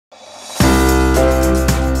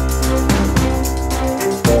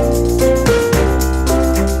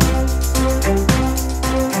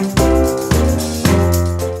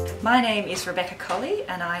is Rebecca Collie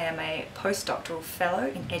and I am a postdoctoral fellow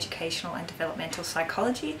in educational and developmental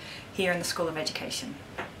psychology here in the School of Education.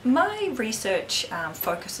 My research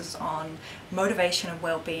focuses on motivation and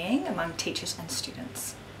well-being among teachers and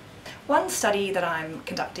students. One study that I'm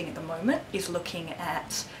conducting at the moment is looking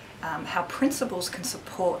at how principals can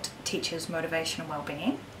support teachers' motivation and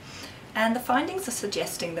well-being. And the findings are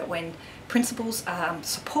suggesting that when principals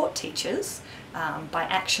support teachers by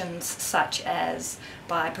actions such as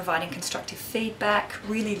by providing constructive feedback,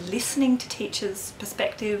 really listening to teachers'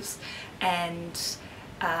 perspectives and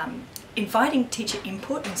inviting teacher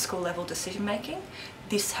input in school level decision making,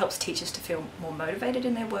 this helps teachers to feel more motivated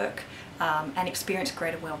in their work and experience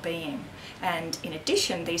greater well-being. And in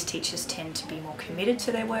addition, these teachers tend to be more committed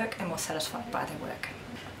to their work and more satisfied by their work.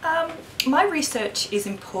 My research is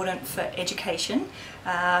important for education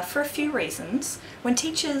for a few reasons. When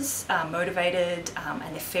teachers are motivated and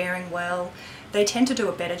they're faring well, they tend to do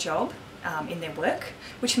a better job in their work,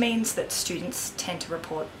 which means that students tend to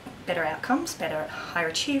report better outcomes, higher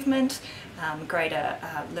achievement, greater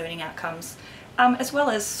learning outcomes, as well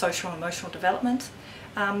as social and emotional development.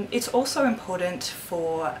 It's also important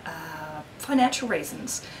for financial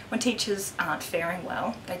reasons. When teachers aren't faring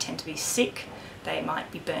well, they tend to be sick, they might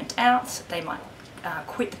be burnt out, they might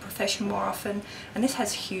quit the profession more often, and this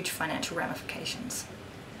has huge financial ramifications.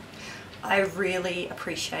 I really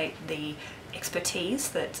appreciate the expertise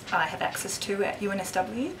that I have access to at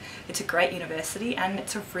UNSW. It's a great university and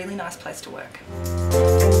it's a really nice place to work.